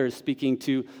father is speaking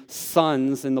to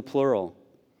sons in the plural,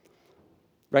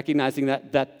 recognizing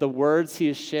that the words he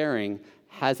is sharing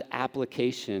has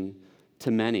application to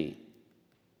many.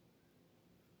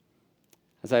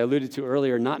 As I alluded to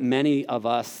earlier, not many of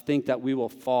us think that we will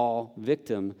fall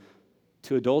victim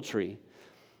to adultery,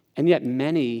 and yet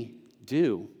many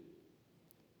do.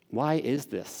 Why is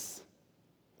this?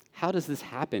 How does this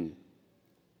happen?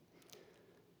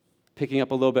 Picking up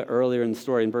a little bit earlier in the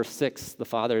story, in verse 6, the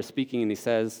father is speaking and he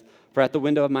says, for at the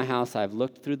window of my house I have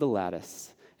looked through the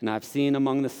lattice, and I have seen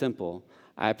among the simple,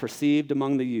 I have perceived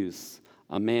among the youths,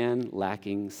 a man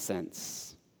lacking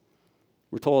sense.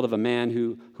 We're told of a man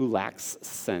who lacks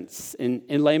sense. In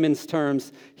layman's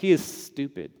terms, he is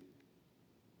stupid.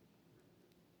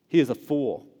 He is a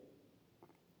fool.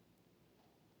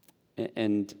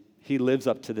 And he lives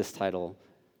up to this title.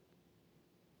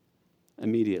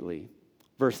 immediately.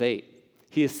 Verse 8,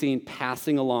 he is seen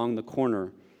passing along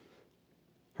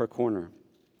her corner.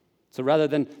 So rather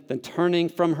than turning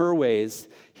from her ways,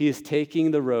 he is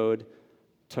taking the road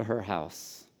to her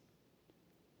house.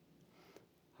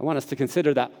 I want us to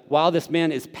consider that while this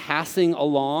man is passing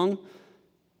along,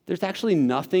 there's actually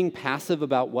nothing passive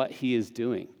about what he is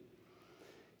doing.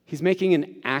 He's making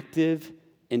an active,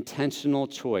 intentional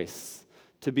choice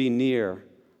to be near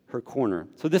her corner.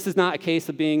 So this is not a case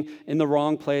of being in the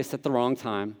wrong place at the wrong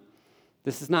time.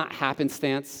 This is not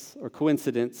happenstance or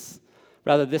coincidence.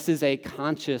 Rather, this is a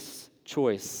conscious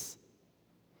choice.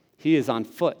 He is on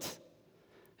foot,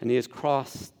 and he has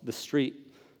crossed the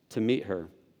street to meet her.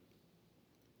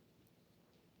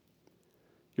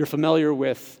 You're familiar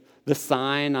with the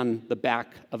sign on the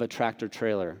back of a tractor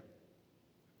trailer.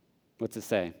 What's it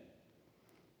say?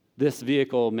 This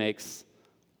vehicle makes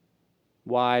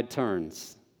wide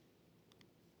turns.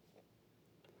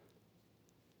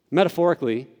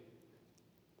 Metaphorically,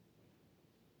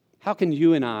 how can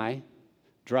you and I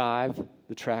drive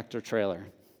the tractor trailer?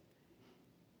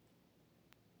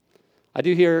 I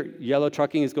do hear yellow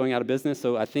trucking is going out of business,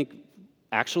 so I think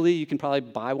actually you can probably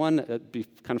buy one. It'd be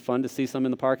kind of fun to see some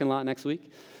in the parking lot next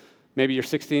week. Maybe your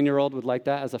 16-year-old would like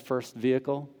that as a first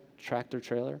vehicle, tractor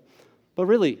trailer. But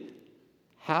really,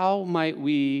 how might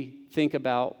we think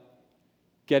about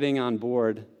getting on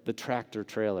board the tractor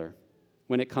trailer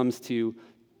when it comes to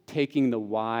taking the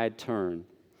wide turn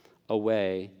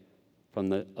away from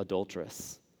the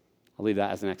adulteress? I'll leave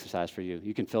that as an exercise for you.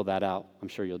 You can fill that out. I'm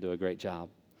sure you'll do a great job.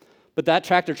 But that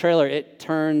tractor trailer, it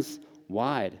turns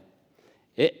wide.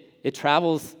 It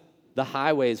travels the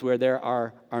highways where there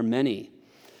are many.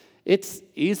 It's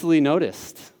easily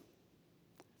noticed.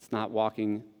 It's not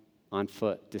walking on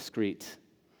foot, discreet.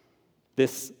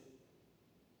 This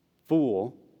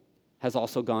fool has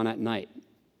also gone at night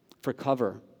for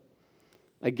cover.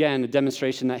 Again, a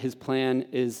demonstration that his plan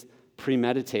is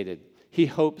premeditated. He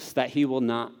hopes that he will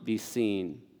not be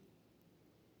seen.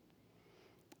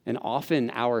 And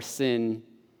often our sin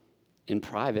in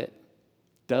private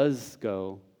does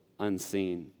go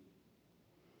unseen.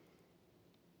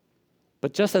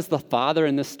 But just as the father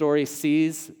in this story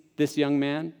sees this young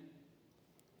man,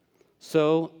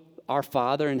 so our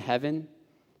Father in heaven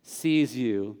sees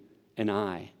you and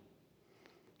I.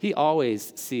 He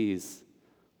always sees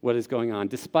what is going on.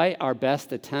 Despite our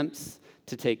best attempts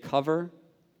to take cover,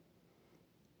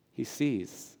 he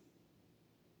sees.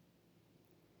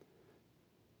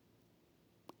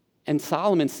 And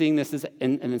Solomon seeing this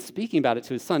and speaking about it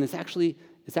to his son is actually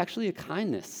a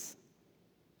kindness.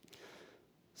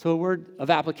 So a word of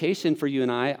application for you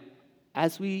and I,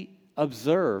 as we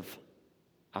observe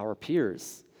our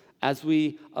peers, as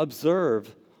we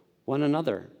observe one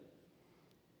another,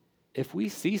 if we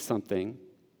see something,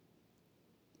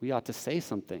 we ought to say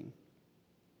something.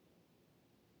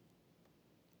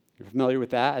 You're familiar with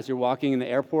that as you're walking in the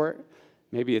airport?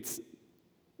 Maybe it's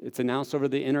announced over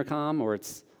the intercom or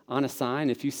it's on a sign.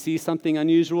 If you see something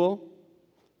unusual,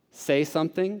 say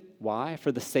something. Why?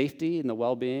 For the safety and the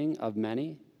well-being of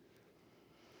many.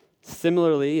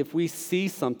 Similarly, if we see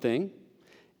something,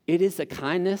 it is a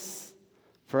kindness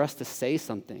for us to say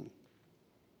something.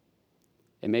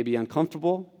 It may be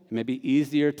uncomfortable. It may be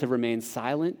easier to remain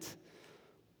silent,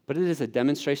 but it is a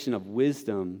demonstration of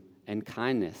wisdom and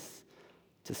kindness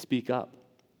to speak up.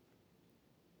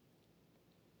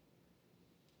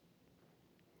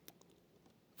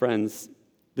 Friends,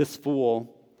 this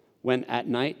fool went at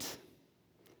night.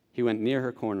 He went near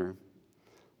her corner.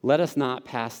 Let us not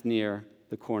pass near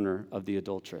the corner of the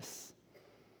adulteress.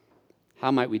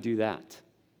 How might we do that?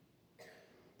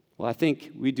 Well, I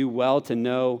think we do well to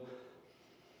know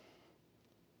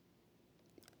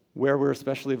where we're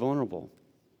especially vulnerable,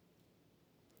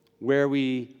 where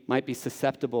we might be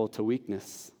susceptible to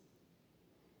weakness.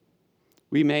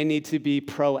 We may need to be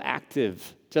proactive.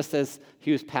 Just as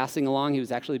he was passing along, he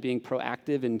was actually being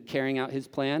proactive in carrying out his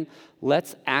plan.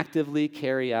 Let's actively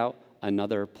carry out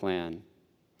another plan.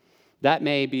 That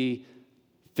may be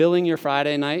filling your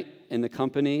Friday night in the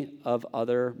company of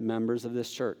other members of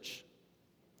this church.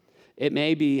 It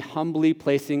may be humbly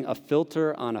placing a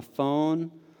filter on a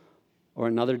phone or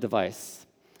another device.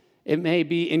 It may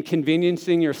be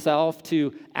inconveniencing yourself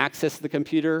to access the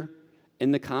computer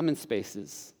in the common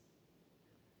spaces.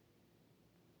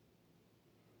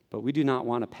 But we do not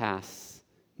want to pass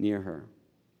near her.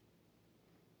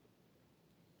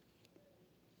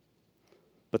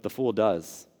 But the fool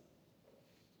does.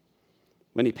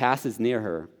 When he passes near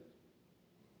her,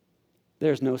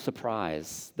 there's no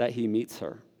surprise that he meets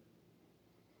her.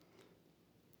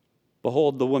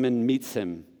 Behold, the woman meets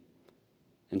him,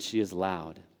 and she is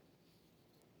loud.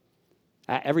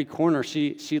 At every corner,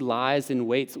 she lies in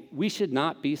wait. We should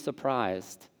not be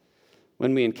surprised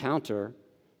when we encounter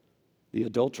the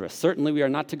adulteress. Certainly, we are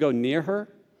not to go near her,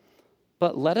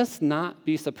 but let us not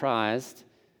be surprised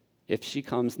if she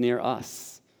comes near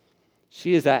us.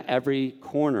 She is at every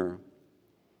corner.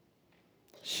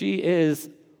 She is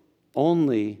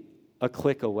only a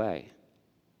click away.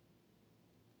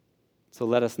 So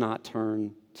let us not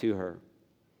turn to her.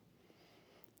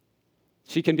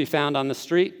 She can be found on the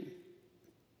street.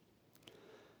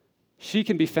 She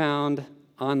can be found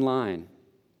online.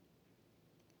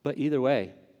 But either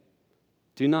way,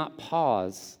 do not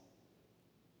pause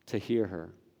to hear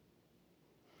her.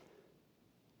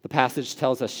 The passage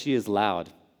tells us she is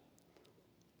loud.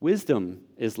 Wisdom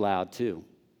is loud too.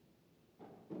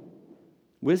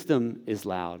 Wisdom is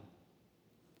loud.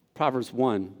 Proverbs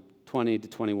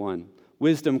 1:20-21.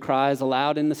 Wisdom cries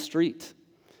aloud in the street.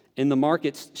 In the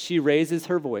markets, she raises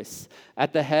her voice.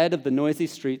 At the head of the noisy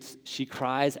streets, she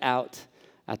cries out.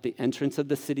 At the entrance of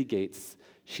the city gates,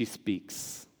 she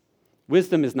speaks.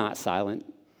 Wisdom is not silent.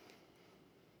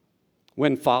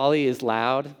 When folly is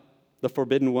loud, the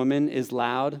forbidden woman is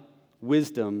loud,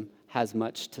 wisdom has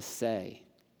much to say.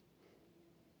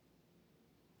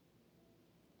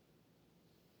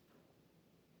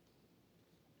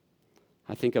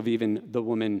 I think of even the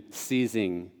woman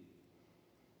seizing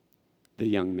the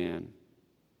young man.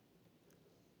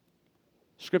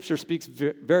 Scripture speaks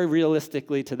very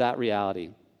realistically to that reality,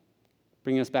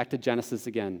 bringing us back to Genesis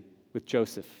again with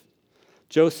Joseph.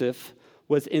 Joseph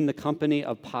was in the company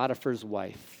of Potiphar's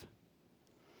wife.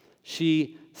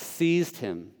 She seized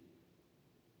him.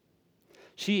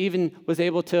 She even was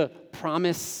able to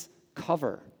promise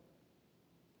cover,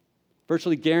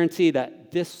 virtually guarantee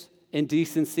that this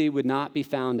indecency would not be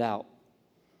found out.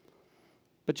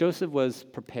 But Joseph was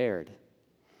prepared.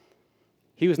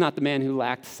 He was not the man who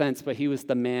lacked sense, but he was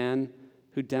the man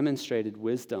who demonstrated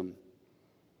wisdom.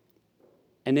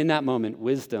 And in that moment,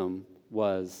 wisdom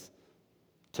was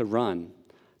to run,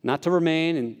 not to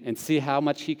remain and see how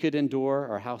much he could endure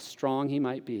or how strong he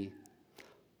might be,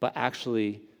 but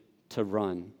actually to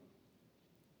run.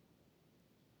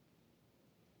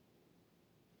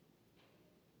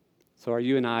 So are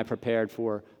you and I prepared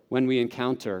for when we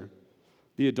encounter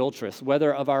the adulteress,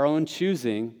 whether of our own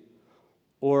choosing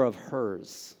or of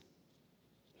hers?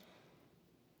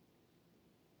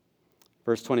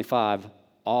 Verse 25,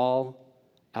 all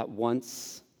at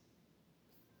once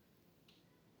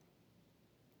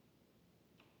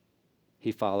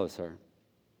he follows her.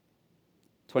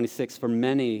 26, for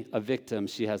many a victim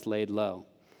she has laid low.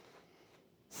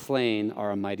 Slain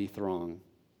are a mighty throng.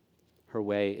 Her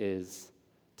way is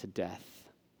to death.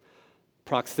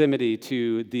 Proximity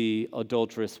to the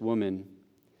adulterous woman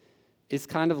is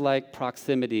kind of like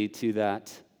proximity to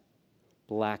that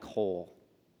black hole.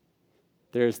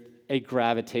 There's a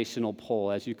gravitational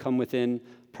pull. As you come within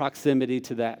proximity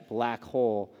to that black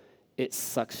hole, it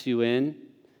sucks you in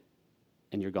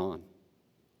and you're gone.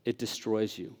 It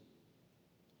destroys you.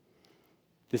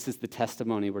 This is the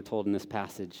testimony we're told in this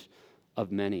passage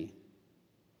of many.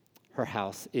 Her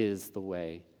house is the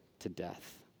way to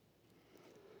death.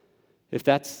 If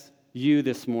that's you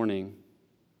this morning,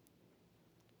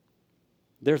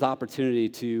 there's opportunity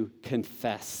to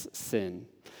confess sin.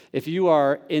 If you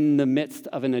are in the midst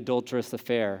of an adulterous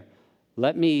affair,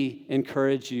 let me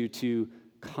encourage you to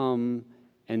come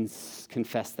and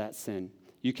confess that sin.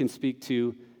 You can speak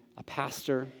to a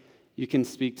pastor. You can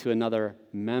speak to another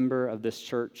member of this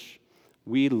church.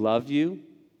 We love you.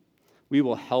 We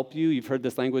will help you. You've heard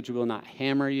this language. We will not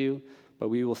hammer you, but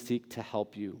we will seek to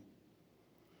help you.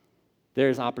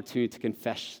 There's opportunity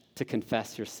to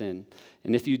confess your sin.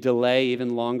 And if you delay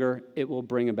even longer, it will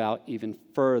bring about even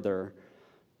further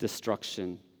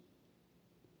destruction.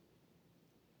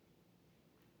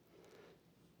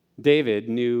 David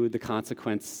knew the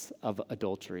consequence of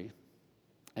adultery,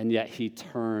 and yet he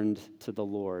turned to the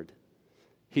Lord.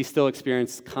 He still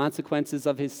experienced consequences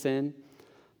of his sin,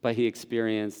 but he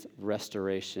experienced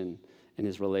restoration in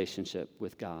his relationship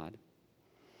with God.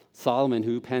 Solomon,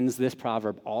 who pens this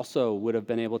proverb, also would have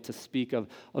been able to speak of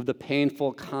the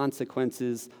painful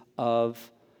consequences of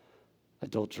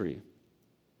adultery,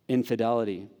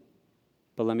 infidelity.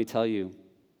 But let me tell you,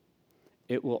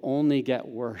 it will only get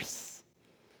worse.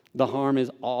 The harm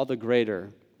is all the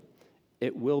greater.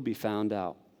 It will be found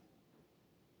out.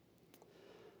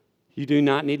 You do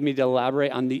not need me to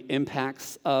elaborate on the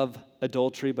impacts of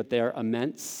adultery, but they are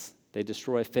immense. They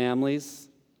destroy families,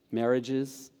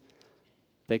 marriages.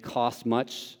 They cost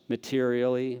much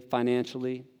materially,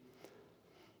 financially.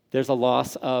 There's a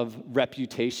loss of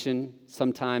reputation,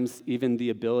 sometimes even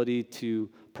the ability to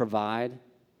provide.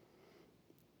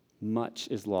 much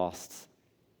is lost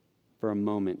for a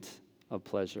moment of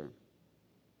pleasure.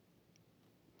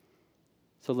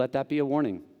 So let that be a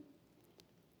warning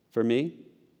for me,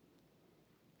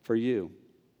 for you.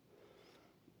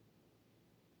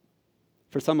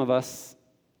 For some of us,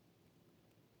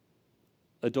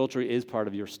 adultery is part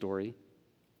of your story.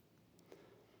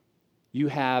 You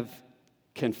have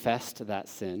confessed that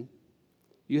sin.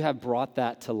 You have brought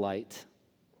that to light.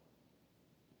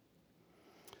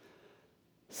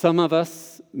 Some of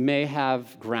us may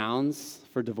have grounds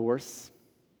for divorce.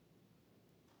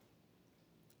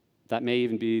 That may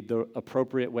even be the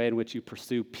appropriate way in which you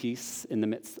pursue peace in the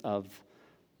midst of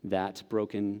that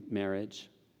broken marriage.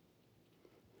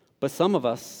 But some of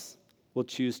us will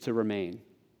choose to remain.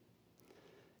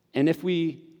 And if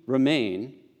we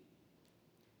remain,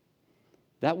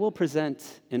 that will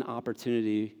present an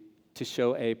opportunity to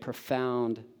show a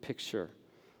profound picture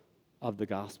of the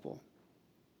gospel.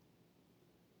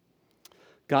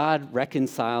 God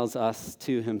reconciles us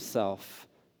to himself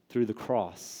through the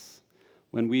cross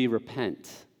when we repent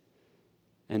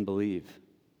and believe.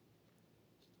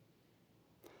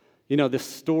 You know, the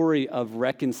story of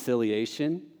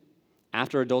reconciliation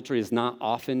after adultery is not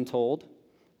often told.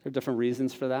 There are different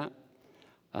reasons for that.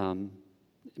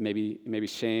 Maybe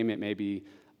shame. It may be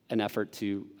an effort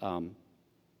to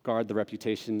guard the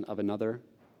reputation of another.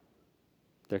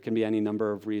 There can be any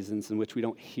number of reasons in which we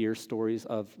don't hear stories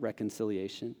of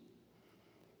reconciliation.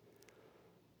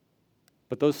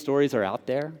 But those stories are out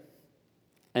there,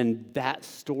 and that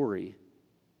story,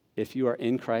 if you are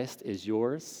in Christ, is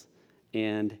yours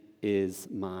and is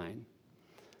mine.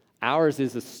 Ours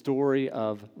is a story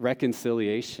of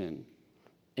reconciliation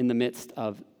in the midst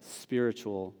of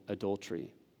spiritual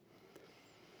adultery.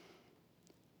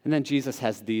 And then Jesus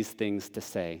has these things to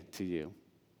say to you.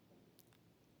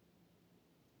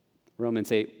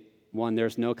 Romans 8:1,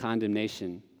 there's no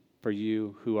condemnation for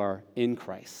you who are in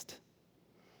Christ.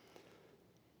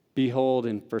 Behold,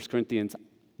 in 1 Corinthians,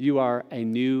 you are a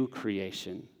new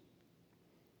creation.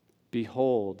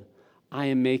 Behold, I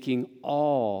am making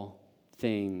all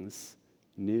things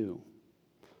new.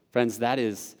 Friends, that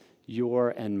is your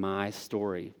and my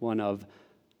story, one of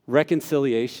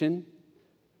reconciliation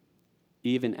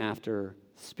even after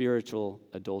spiritual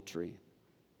adultery.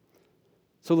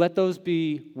 So let those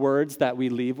be words that we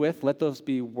leave with. Let those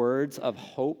be words of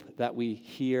hope that we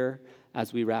hear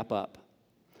as we wrap up.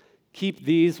 Keep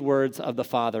these words of the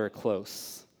Father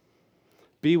close.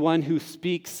 Be one who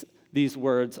speaks these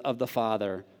words of the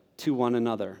Father to one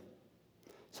another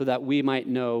so that we might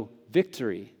know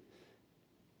victory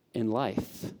in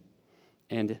life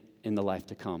and in the life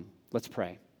to come. Let's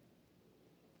pray.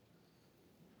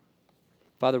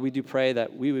 Father, we do pray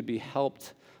that we would be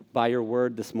helped by your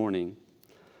word this morning.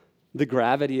 The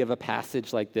gravity of a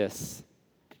passage like this,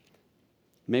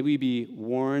 may we be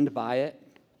warned by it,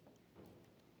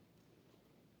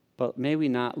 but may we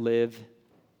not live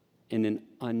in an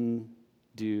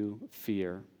undue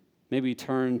fear. May we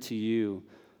turn to you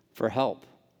for help.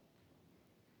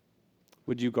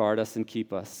 Would you guard us and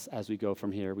keep us as we go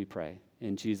from here, we pray.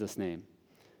 In Jesus' name,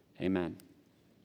 amen.